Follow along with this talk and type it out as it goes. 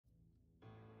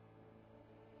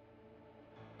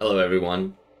Hello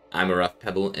everyone, I'm a rough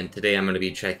Pebble, and today I'm going to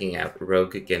be checking out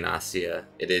Rogue-Genesia.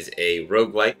 It is a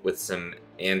roguelite with some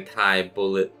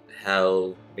anti-bullet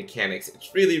hell mechanics.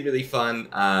 It's really fun.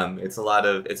 It's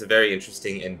a very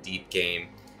interesting and deep game,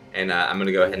 and I'm going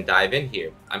to go ahead and dive in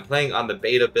here. I'm playing on the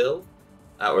beta build,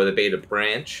 or the beta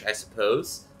branch, I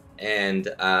suppose, and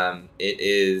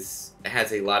it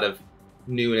has a lot of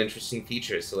new and interesting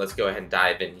features, so let's go ahead and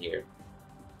dive in here.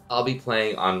 I'll be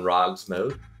playing on Rogues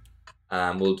mode.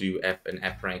 We'll do an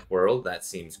F rank world. That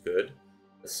seems good.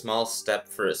 A small step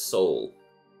for a soul.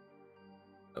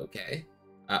 Okay.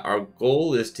 Our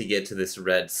goal is to get to this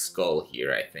red skull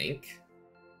here, I think.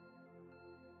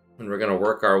 And we're gonna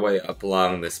work our way up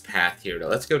along this path here. Now,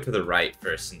 let's go to the right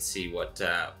first and see what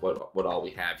all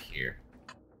we have here.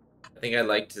 I think I'd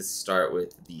like to start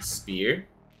with the spear.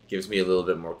 Gives me a little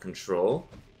bit more control.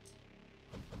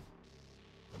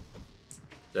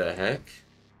 The heck?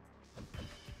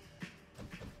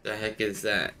 The heck is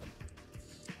that?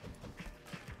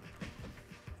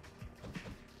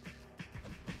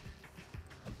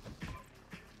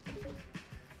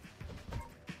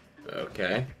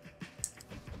 Okay.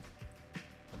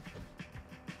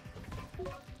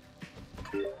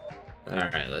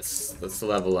 Alright, let's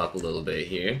level up a little bit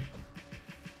here.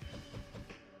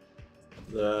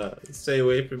 Stay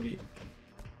away from me.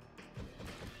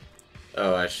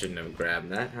 Oh, I shouldn't have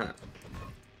grabbed that, huh?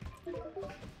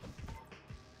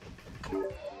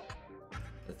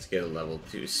 Let's get a level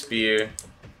 2 spear.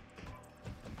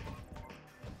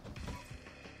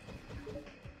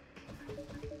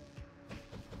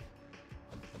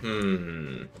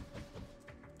 And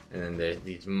then there's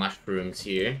these mushrooms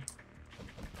here.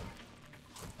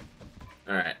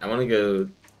 Alright, I want to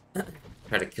go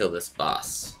try to kill this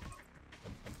boss.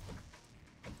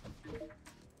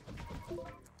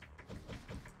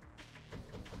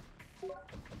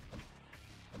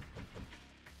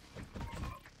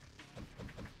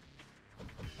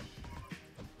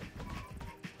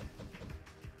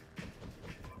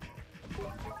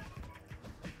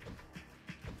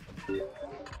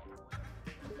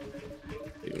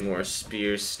 Do more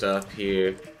spear stuff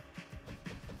here.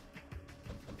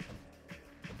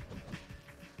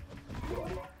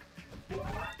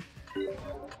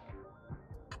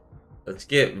 Let's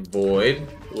get Void.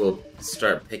 We'll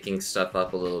start picking stuff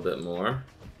up a little bit more.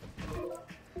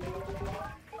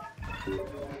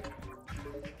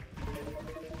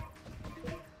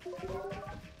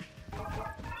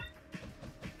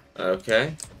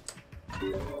 Okay.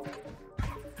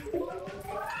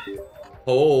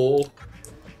 Oh.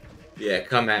 Yeah,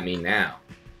 come at me now.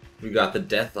 We got the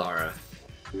death aura.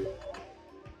 We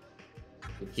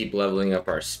keep leveling up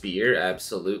our spear,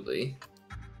 absolutely.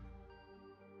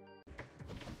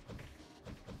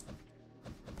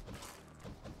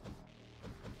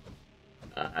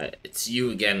 It's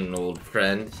you again, old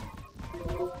friend.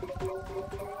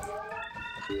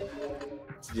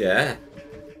 Yeah.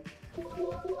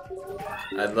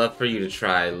 I'd love for you to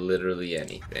try literally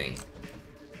anything.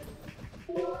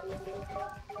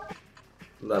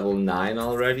 Level 9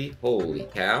 already? Holy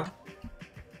cow.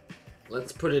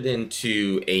 Let's put it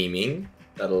into aiming.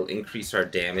 That'll increase our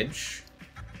damage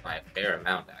by a fair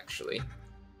amount, actually.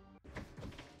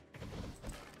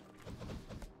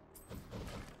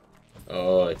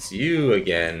 Oh, it's you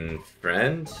again,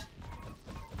 friend.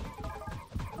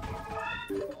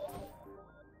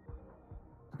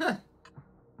 Huh.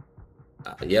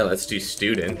 Yeah, let's do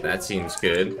student. That seems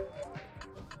good.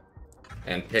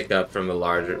 And pick up from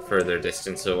a further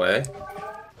distance away.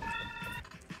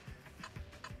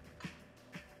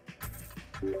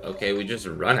 Okay, we just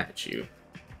run at you.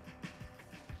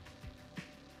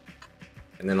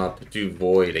 And then I'll do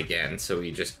Void again, so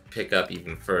we just pick up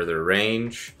even further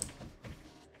range.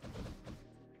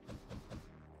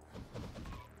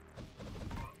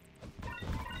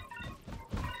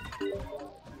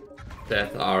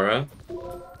 Death aura.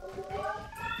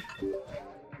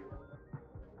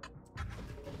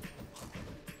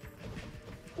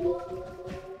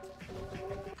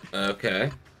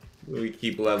 Okay, we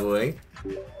keep leveling.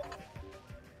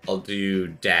 I'll do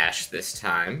dash this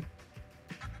time.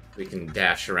 We can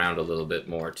dash around a little bit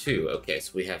more too. Okay,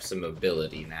 so we have some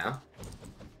mobility now.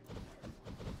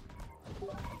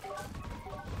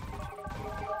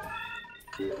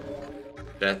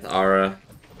 Death aura.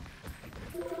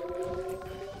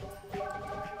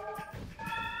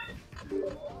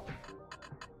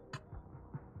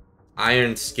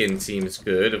 Iron skin seems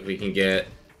good. If we can get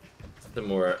some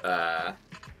more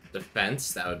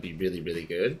defense, that would be really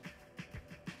good.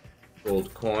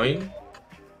 Gold coin.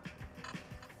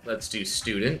 Let's do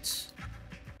student.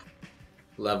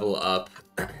 Level up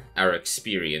our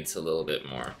experience a little bit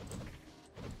more.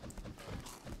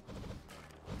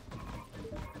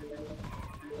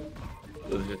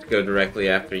 we'll just go directly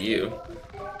after you.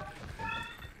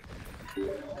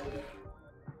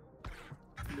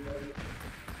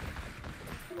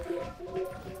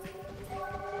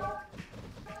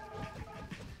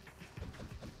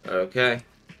 Okay.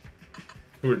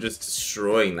 We're just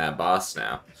destroying that boss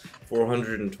now.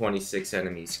 426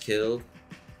 enemies killed.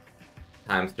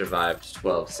 Time survived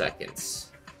 12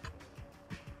 seconds.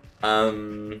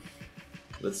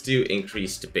 Let's do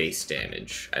increased base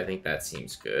damage. I think that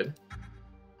seems good.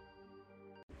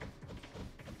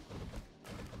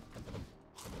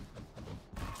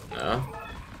 No.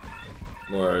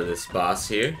 More of this boss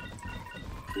here.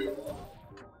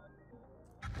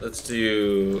 Let's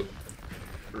do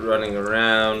running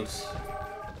around.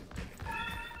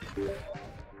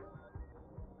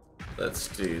 Let's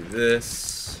do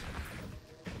this.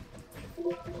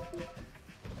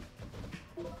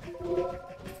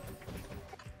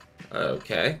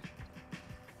 Okay.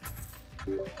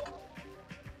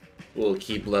 We'll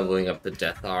keep leveling up the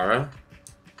death aura.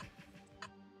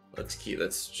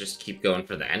 Let's just keep going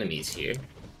for the enemies here.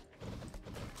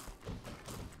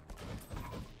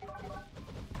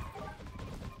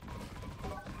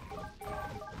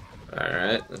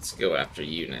 Alright, let's go after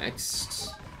you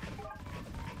next.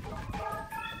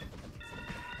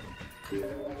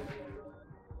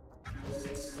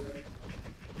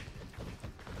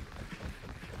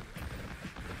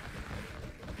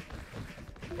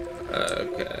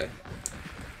 Okay.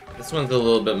 This one's a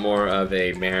little bit more of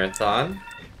a marathon.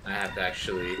 I have to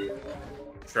actually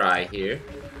try here.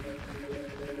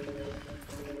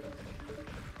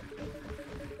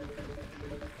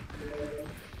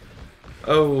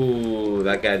 Oh,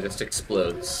 that guy just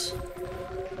explodes.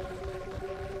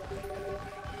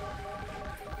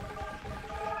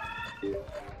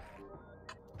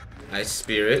 Ice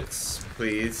spirits,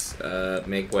 please,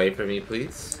 make way for me,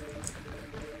 please.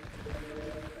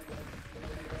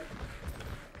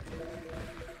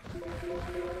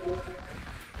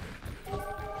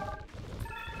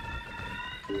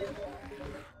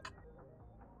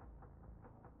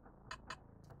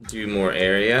 Do more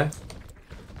area.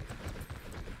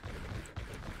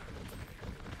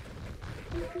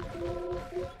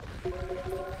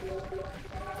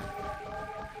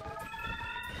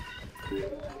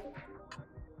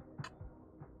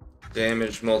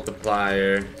 Damage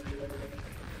multiplier.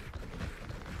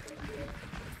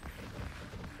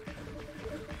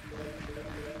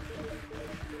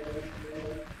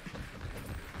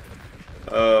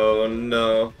 Oh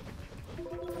no.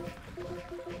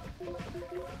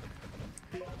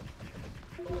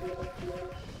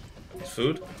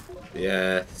 Food?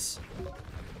 Yes.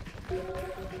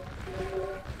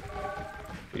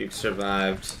 We've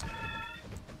survived.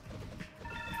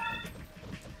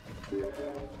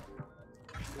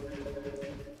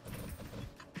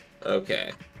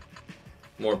 Okay.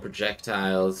 More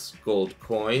projectiles, gold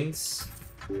coins.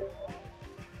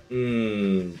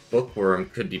 Bookworm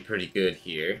could be pretty good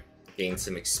here. Gain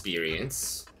some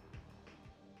experience.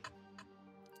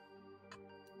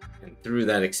 And through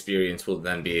that experience, we'll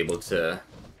then be able to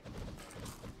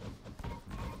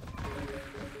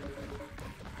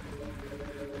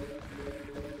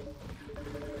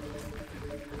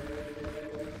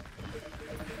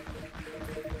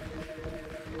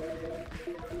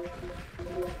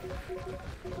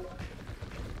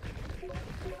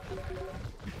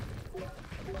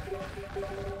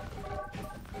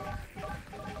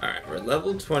Alright, we're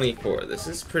level 24. This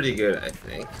is pretty good, I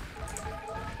think.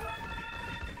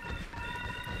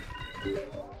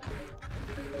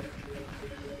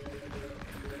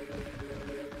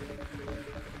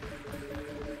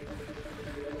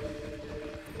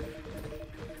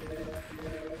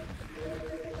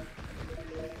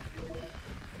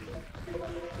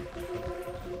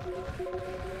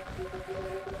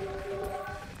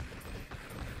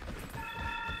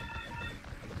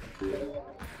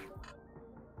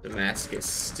 Damascus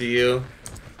steel.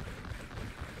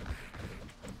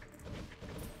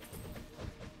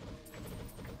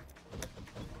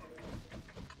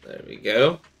 There we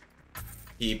go.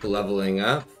 Keep leveling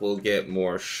up. We'll get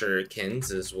more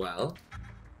shurikens as well.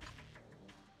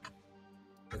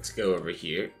 Let's go over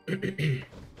here.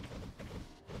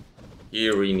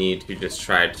 Here we need to just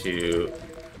try to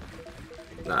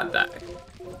not die.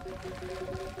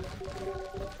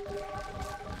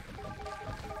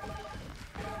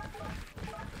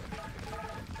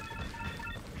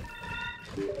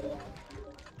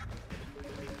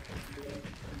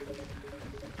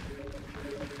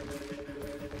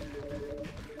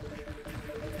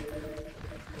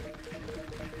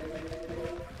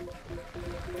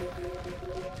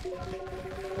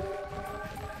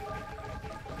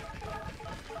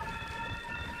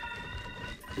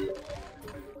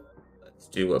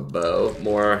 do a bow.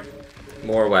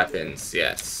 More weapons,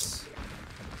 yes.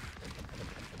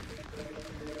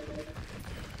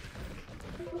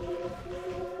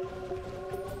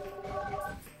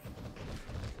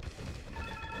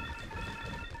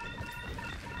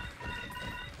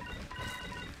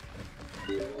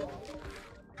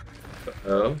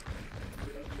 Uh-oh.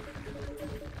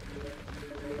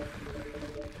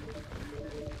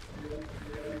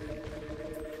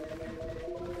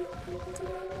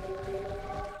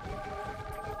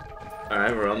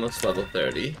 Alright, we're almost level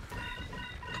 30.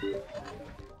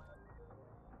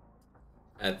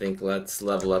 I think let's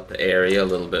level up the area a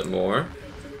little bit more.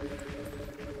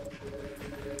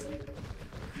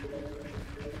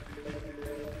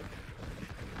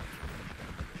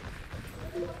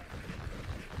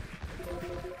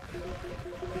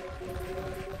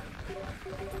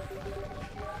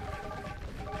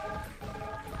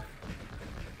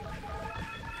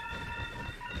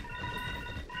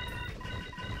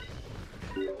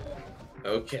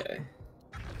 Okay.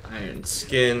 Iron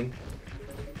skin.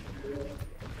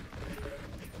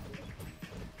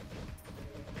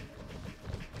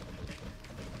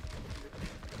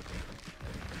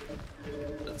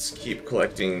 Let's keep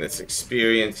collecting this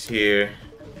experience here.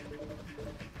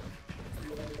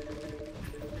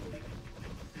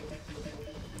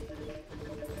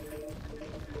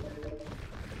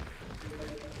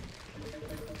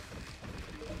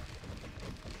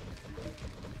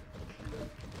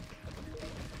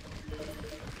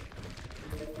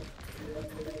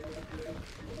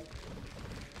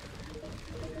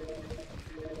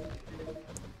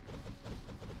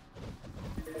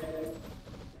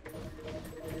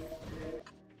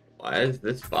 Why does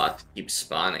this boss keep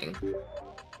spawning?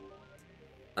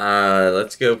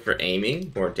 Let's go for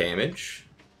aiming, more damage.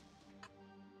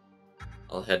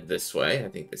 I'll head this way. I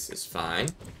think this is fine.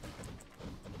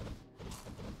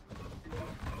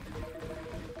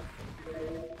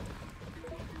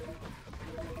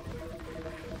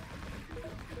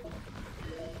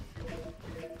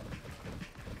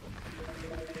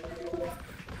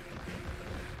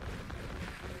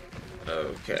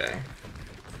 Okay.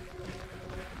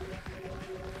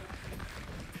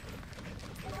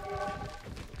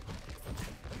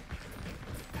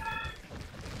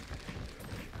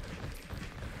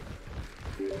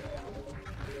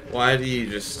 Why do you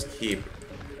just keep...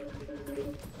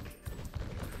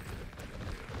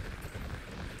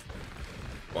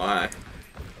 Why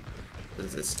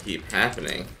does this keep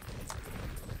happening?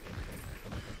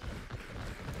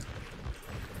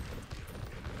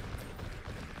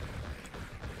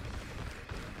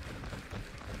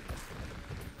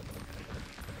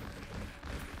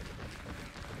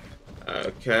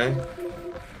 Okay.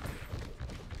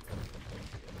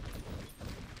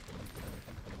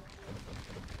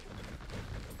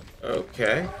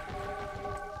 Okay.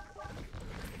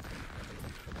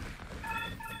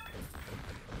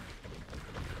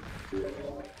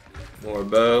 More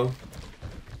bow.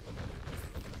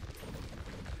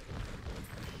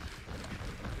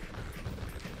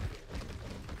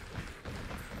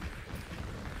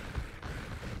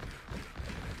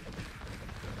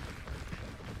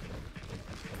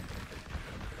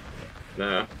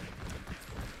 No.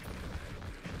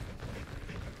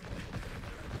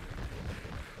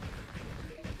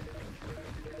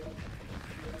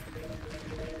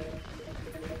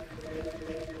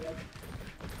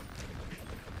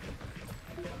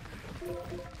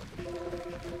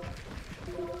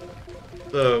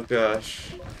 Oh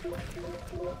gosh.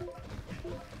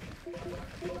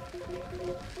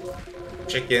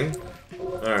 Chicken.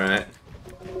 Alright.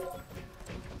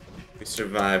 We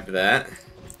survived that.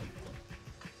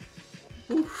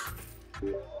 Oof.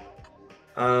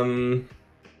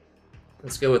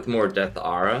 Let's go with more Death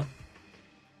Aura.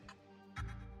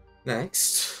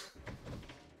 Next.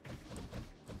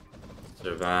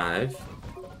 Survive.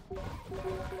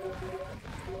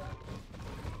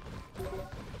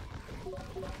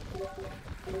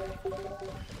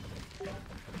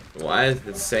 Why is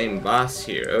the same boss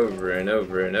here over and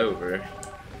over and over?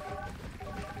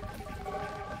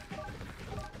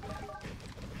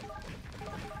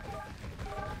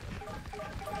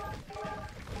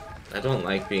 I don't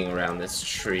like being around this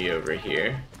tree over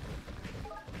here.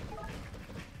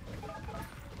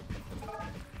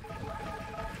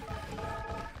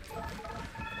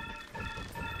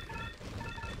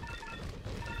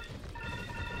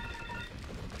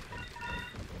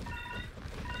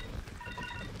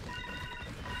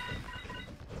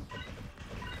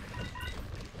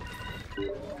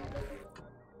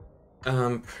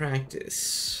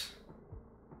 Practice.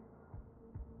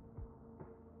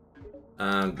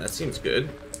 That seems good.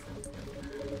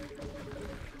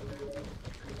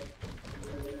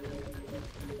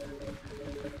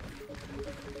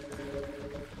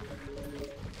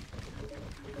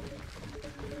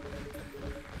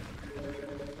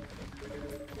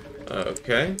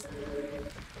 Okay.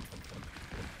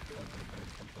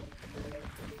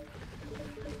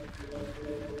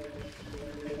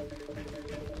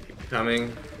 Keep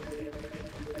coming.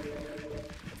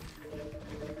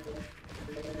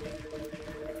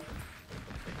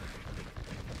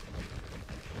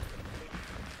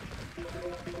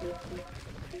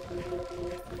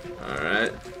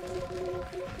 Alright.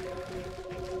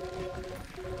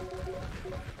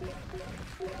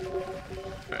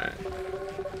 Alright.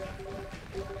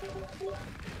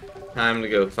 Time to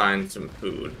go find some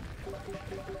food.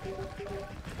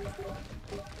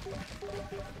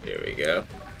 Here we go.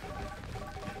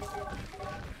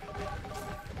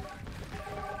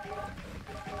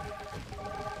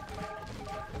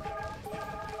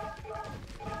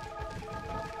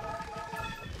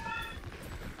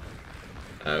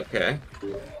 Okay.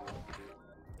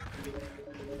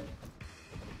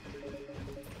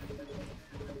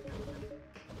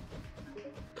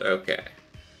 Okay.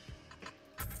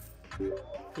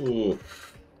 Ooh.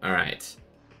 Alright.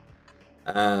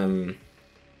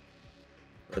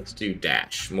 Let's do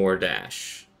dash. More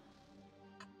dash.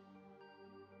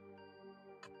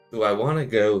 Do I want to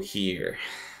go here?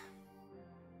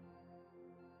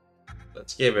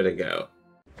 Let's give it a go.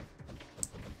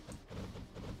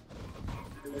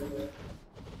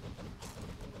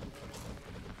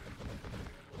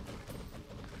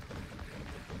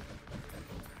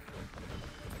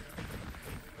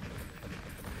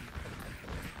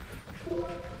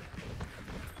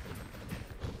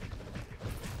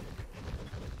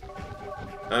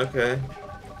 Okay.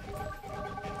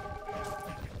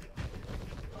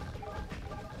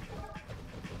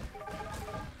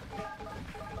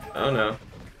 Oh no.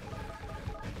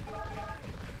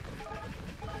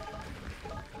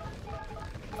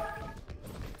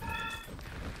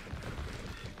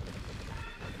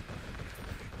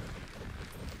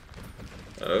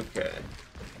 Okay.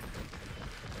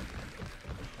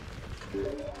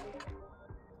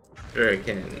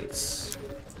 Shurikens.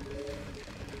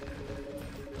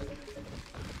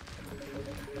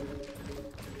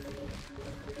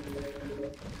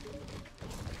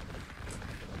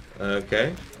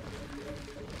 Okay.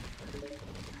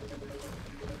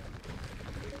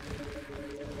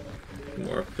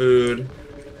 More food.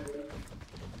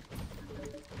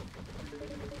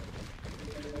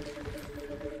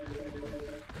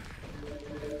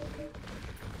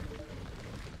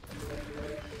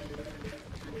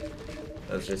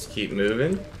 Let's just keep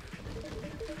moving.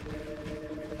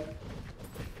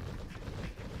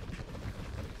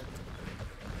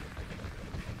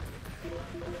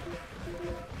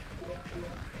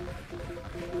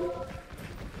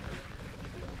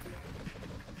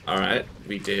 Alright,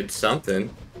 we did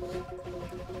something.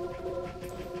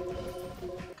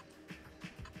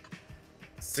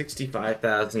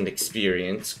 $65,000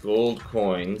 experience, gold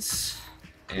coins,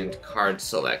 and card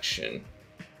selection.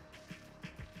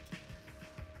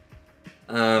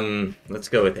 Let's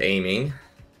go with aiming.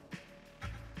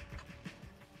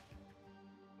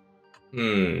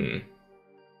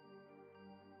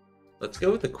 Let's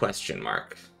go with the question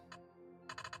mark.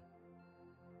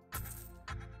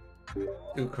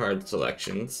 2 card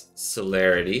selections.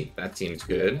 Celerity, that seems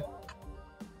good.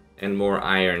 And more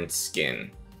iron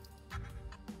skin.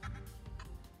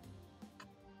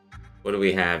 What do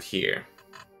we have here?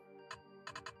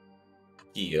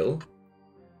 Heal.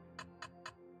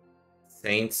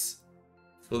 Saints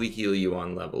fully heal you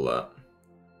on level up.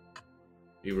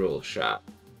 Reroll shot.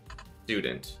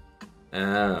 Student.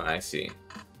 Oh, I see.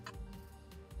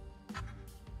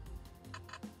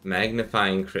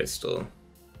 Magnifying crystal.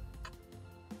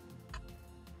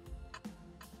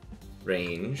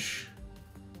 Range.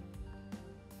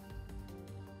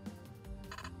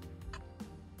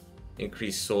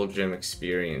 Increase soul gem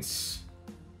experience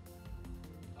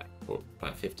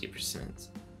by 50%.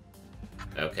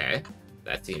 Okay,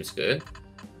 that seems good.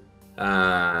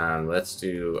 Let's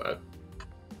do a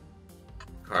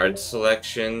card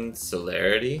selection,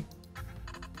 celerity,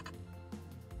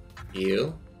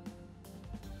 heal,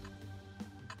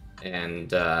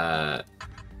 and I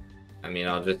mean,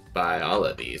 I'll just buy all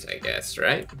of these, I guess,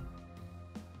 right?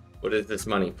 What is this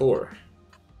money for?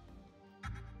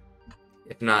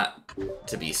 If not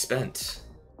to be spent.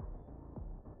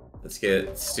 Let's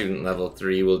get student level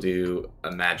 3. We'll do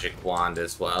a magic wand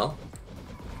as well.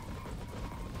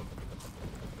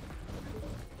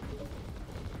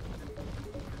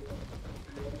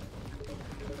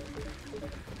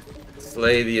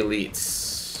 Slay the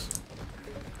elites.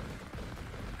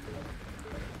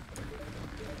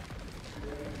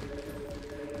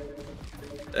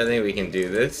 I think we can do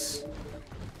this.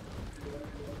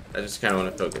 I just kind of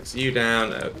want to focus you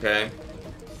down. Okay.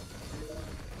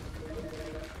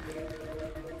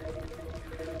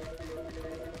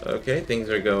 Okay, things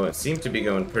are seem to be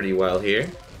going pretty well here.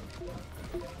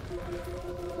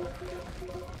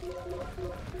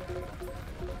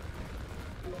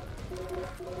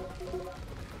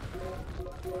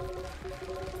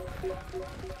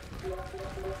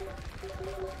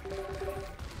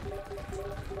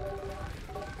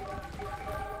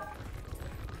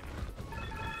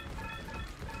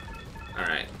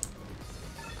 Alright.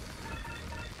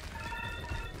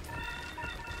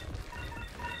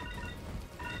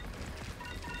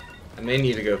 I may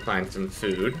need to go find some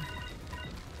food.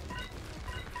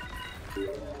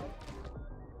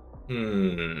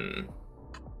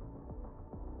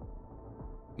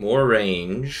 More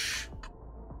range.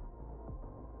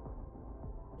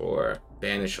 Or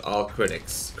banish all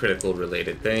critical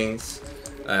related things.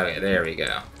 Okay, there we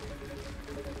go.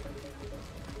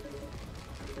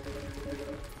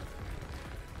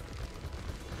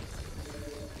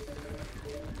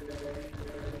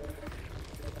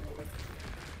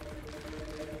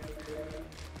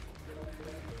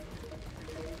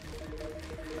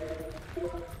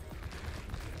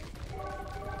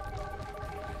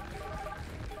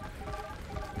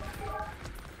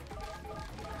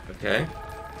 Okay.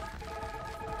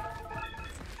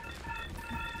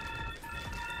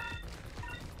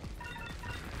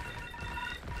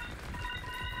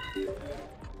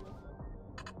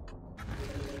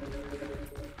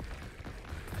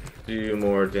 Do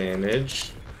more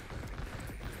damage.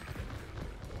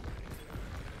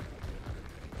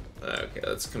 Okay,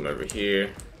 let's come over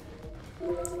here.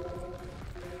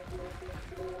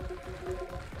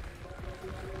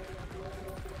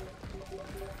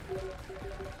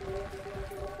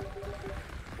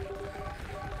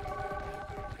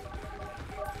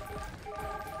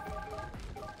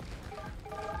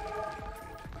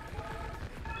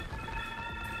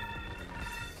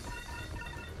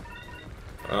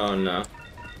 Oh no.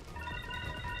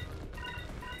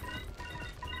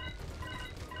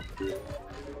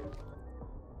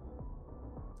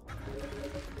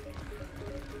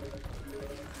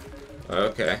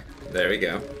 Okay, there we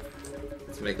go.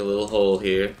 Let's make a little hole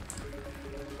here.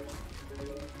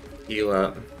 Heal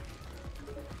up.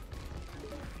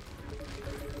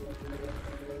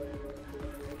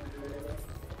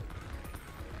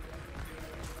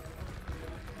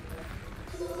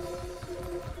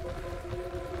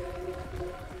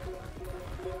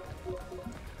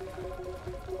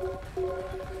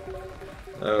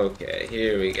 Okay,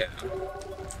 here we go.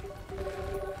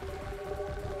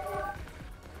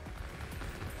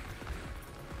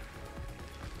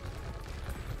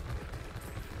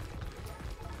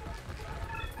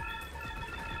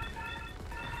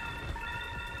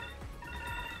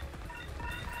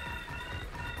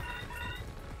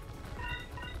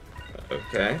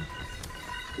 Okay.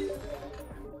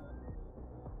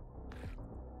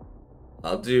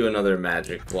 I'll do another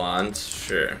magic wand,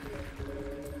 sure.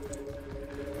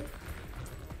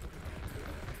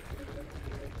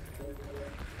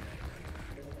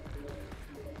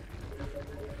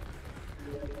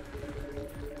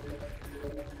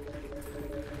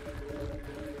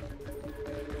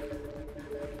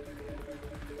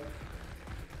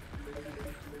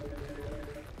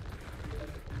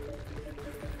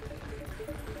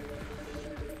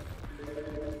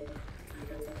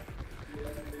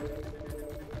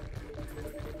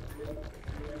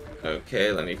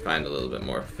 Okay, let me find a little bit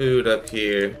more food up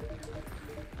here.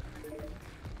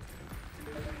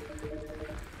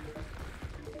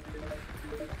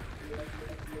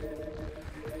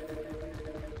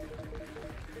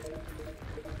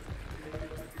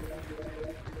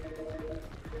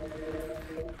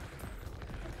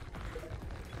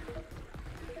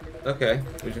 Okay,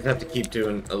 we just have to keep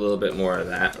doing a little bit more of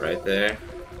that right there.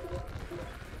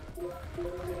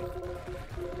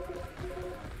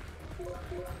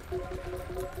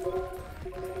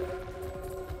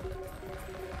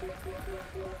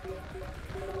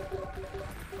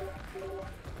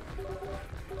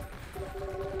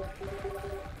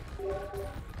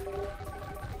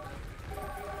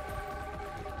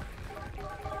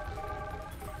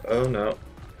 Oh no.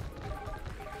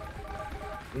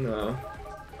 No.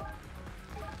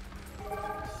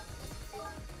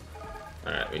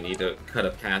 Alright, we need to cut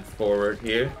a path forward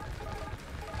here.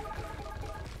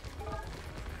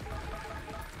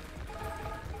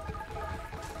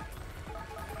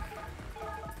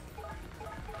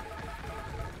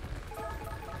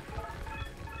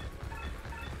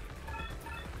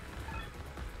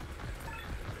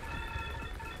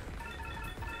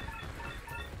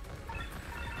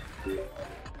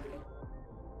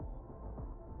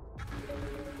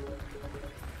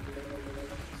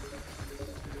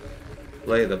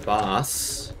 Play the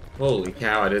boss. Holy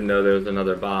cow, I didn't know there was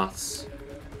another boss.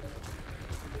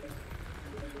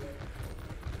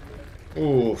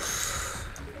 Oof.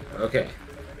 Okay.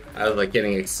 I was like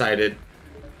getting excited.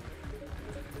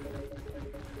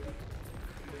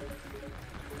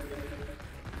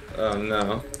 Oh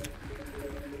no.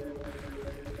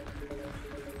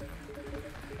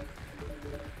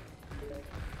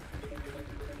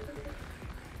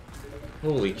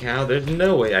 Holy cow, there's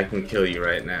no way I can kill you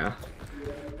right now.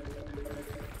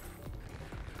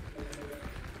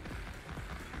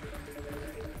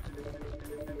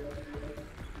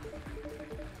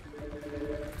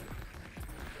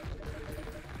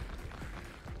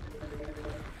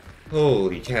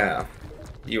 Holy cow.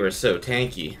 You are so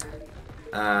tanky.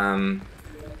 And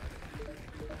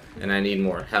I need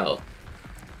more health.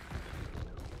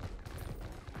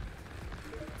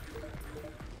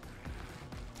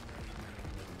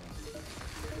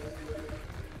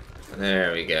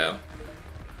 There we go.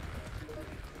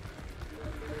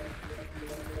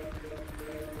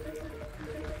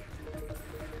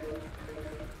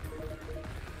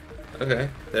 Okay,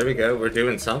 there we go. We're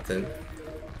doing something.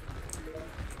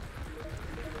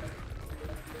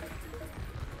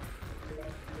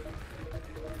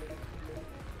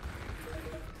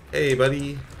 Hey,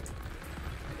 buddy.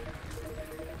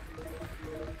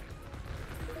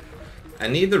 I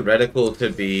need the reticle to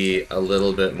be a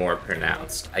little bit more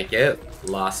pronounced. I get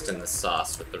lost in the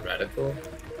sauce with the reticle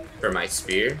for my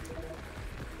spear.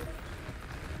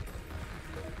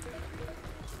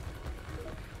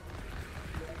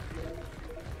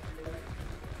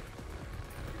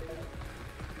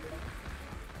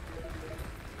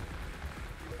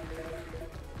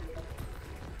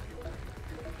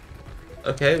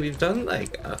 Okay, we've done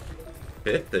like a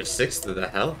fifth or sixth of the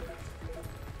health.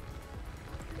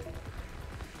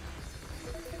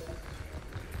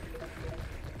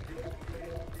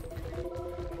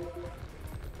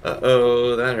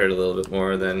 Uh-oh, that hurt a little bit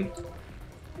more than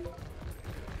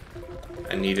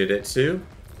I needed it to.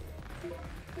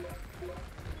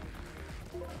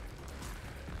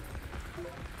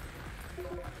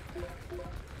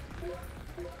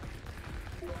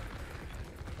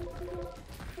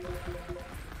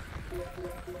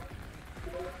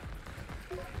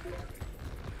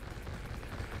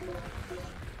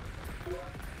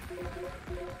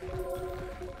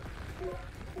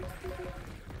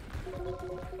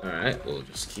 Alright, we'll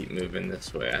just keep moving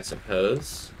this way, I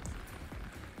suppose.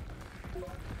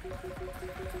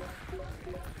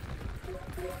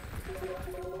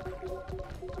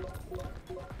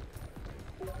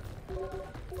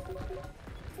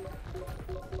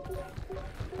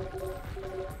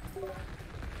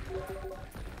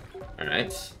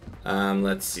 Alright,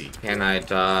 let's see. Can I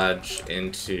dodge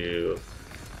into...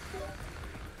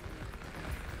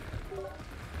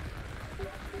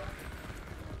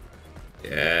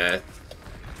 Yeah.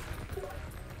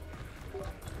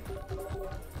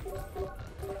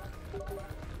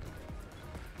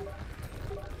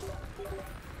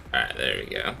 Alright, there we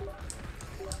go.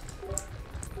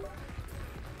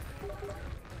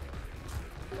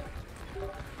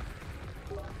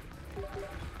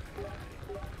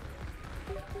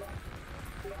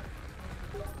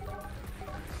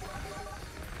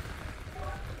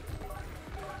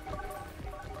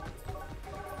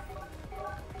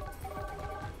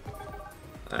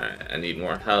 Alright, I need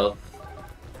more health.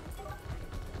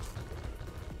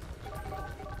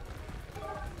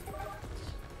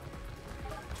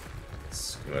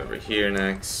 Let's come over here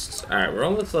next. Alright, we're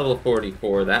almost level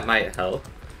 44. That might help.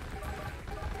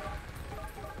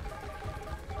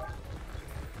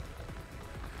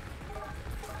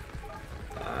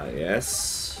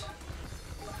 Yes.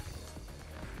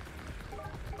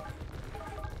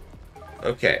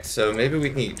 Okay, so maybe we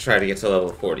can try to get to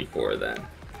level 44 then.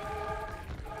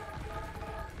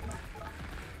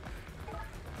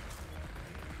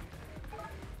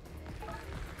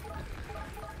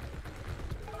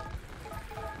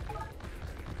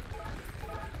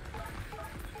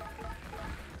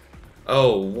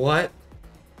 Oh, what?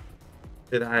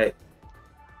 Did I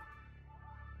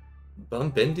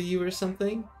bump into you or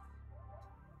something?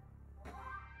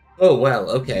 Oh, well,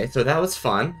 okay, so that was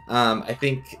fun. I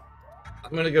think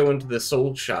I'm gonna go into the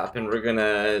soul shop and we're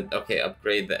gonna, okay,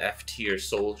 upgrade the F tier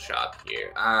soul shop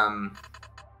here.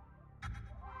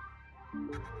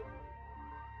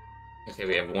 Okay,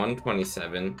 we have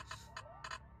 127.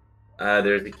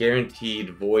 There's a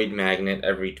guaranteed void magnet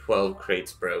every 12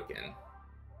 crates broken.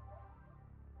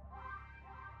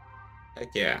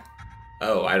 Heck yeah.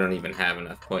 Oh, I don't even have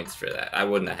enough points for that. I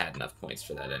wouldn't have had enough points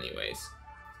for that anyways.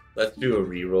 Let's do a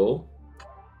reroll.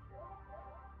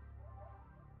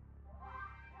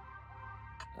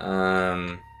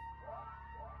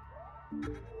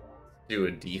 Do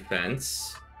a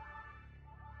defense.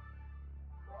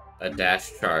 A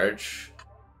dash charge.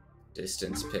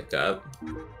 Distance pickup.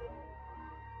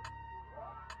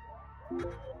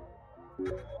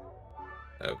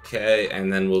 Okay,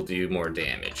 and then we'll do more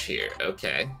damage here.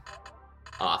 Okay.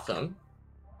 Awesome.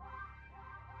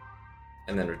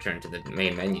 And then return to the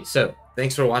main menu. So,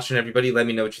 thanks for watching, everybody. Let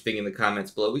me know what you think in the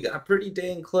comments below. We got pretty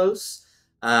dang close.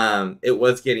 It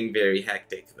was getting very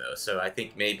hectic, though. So I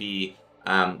think maybe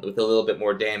with a little bit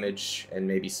more damage and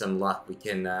maybe some luck, we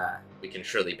can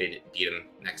surely beat him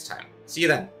next time. See you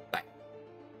then.